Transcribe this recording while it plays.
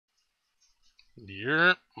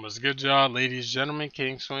Yeah, what's good, y'all, ladies, gentlemen,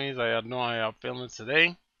 kings, queens? How y'all doing? How y'all feeling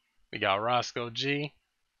today? We got Roscoe G.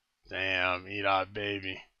 Damn, Edot,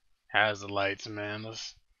 baby. Has the lights, man.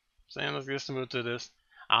 Let's get smooth to this.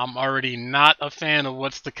 I'm already not a fan of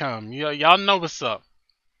what's to come. Y'all know what's up.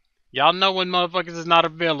 Y'all know when motherfuckers is not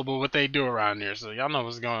available, what they do around here. So y'all know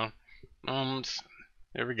what's going on.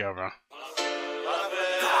 Here we go, bro.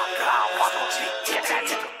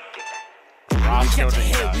 Roscoe the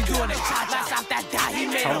hit, we doing it. Last out that die, he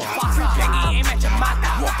made a fox. Begging aim at your mouth.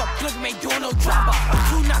 Woke up, look, me doing no dropper.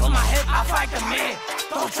 2 knocks on my hip, I fight the man.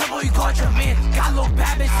 Don't trouble, you got your man. Got a little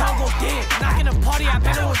bad bitch, I'll go dead. Knocking a party, I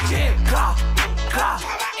bet it was jig. Blah, blah.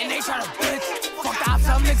 And they try to bitch. Fuck the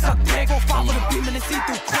outside, mix up dick. Go fall with a beam and see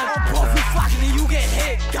through clip. Both you flocking and you get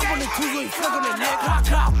hit. Dump on the two, you ain't flick on the neck. Clock,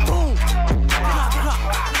 clock, boom. Clock, clock.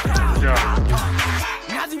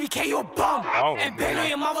 BK, you a bum. And bang on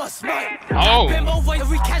your mother, smut. Bimbo voice,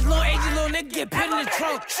 every catch, little agent, little nigga get put in the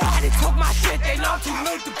trunk. Had to talk my shit, they know I'm too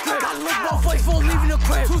late to grip. Gotta look both ways before leaving the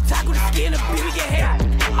crib. 2 tackle the ski and the baby get hit.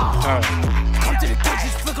 Come to the kitchen,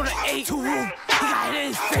 flick on the 8. 2 room, he got hit in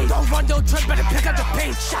his face. Don't run, don't trip, better pick up the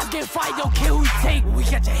pace. Shots get fired, don't care who you take. When we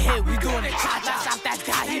get your hit, we doing it cha-cha. Stop that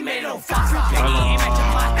guy, he made no fox. Begging aim at your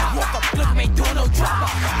mind. Woke up, look, ain't doing no dropper.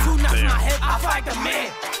 2 knocks in my hip, I fight the man.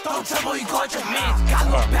 Don't trouble, you got your man. Got a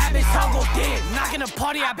little bad bitch, I'll go dead. Knocking a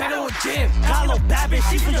party, I bet it was jib. Got a little bad bitch,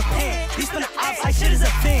 she from Japan. These from the ops like shit is a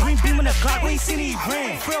thing. Green beam in the Glock, we ain't seen he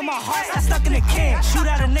ran. Feel my heart, I stuck in the can. Shoot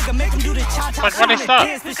at a nigga, make him do the cha-cha. What is that?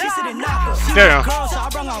 Dance, but she said it knock her. She was a girl, so I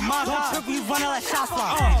brung her mom. Don't trip, we running like shots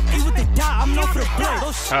from. He with the dot, I'm known for the blade.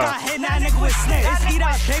 Those shit got hit, now nigga with snake. It's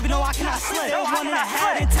Edot, baby, no, I cannot slip. They 1 in the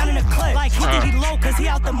head and 10 in the clip. Like he think he low, cause he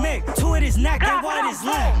out the mix. 2 at his neck, they 1 at his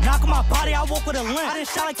limb. Knock on my body, I walk with a limp. I done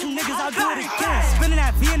shot like 2 niggas, I'll do it again. Spinning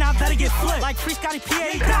that V and I better get flipped. Like Free Scotty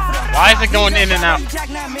PA, why is it going in and out?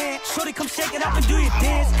 Shorty, come shake it up and do your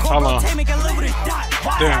dance. Hold on. Make it live with a dot.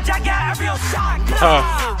 Damn.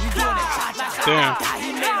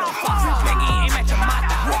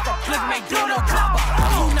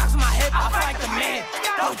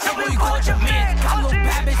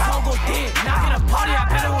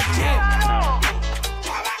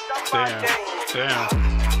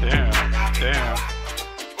 Damn. Damn.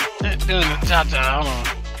 Doing the cha-cha, hold on.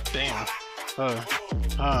 Damn.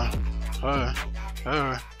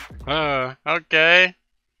 Okay.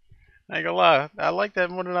 I ain't gonna lie. I like that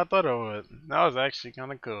more than I thought I would. That was actually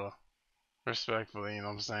kind of cool. Respectfully, you know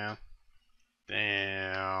what I'm saying?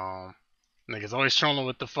 Damn. Niggas always trolling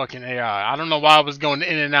with the fucking AI. I don't know why I was going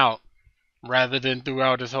in and out rather than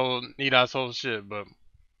throughout this whole Edot's whole shit, but you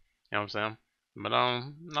know what I'm saying? But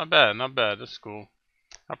not bad. That's cool.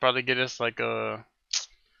 I'll probably get this like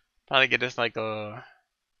probably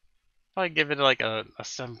give it like a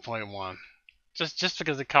 7.1. Just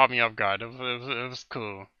because it caught me off guard. It was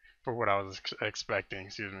cool for what I was expecting.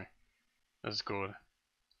 Excuse me. It was cool.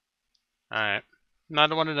 Alright.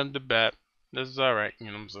 Not one of them to bet. This is alright, you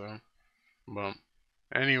know what I'm saying? But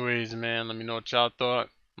anyways, man, let me know what y'all thought.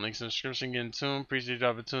 Links in the description, get in tune. Appreciate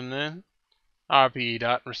y'all for tuning in. RP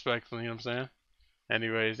Edot, respectfully, you know what I'm saying?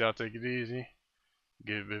 Anyways, y'all take it easy.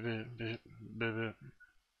 Get bit.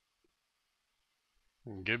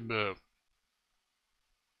 Get bit.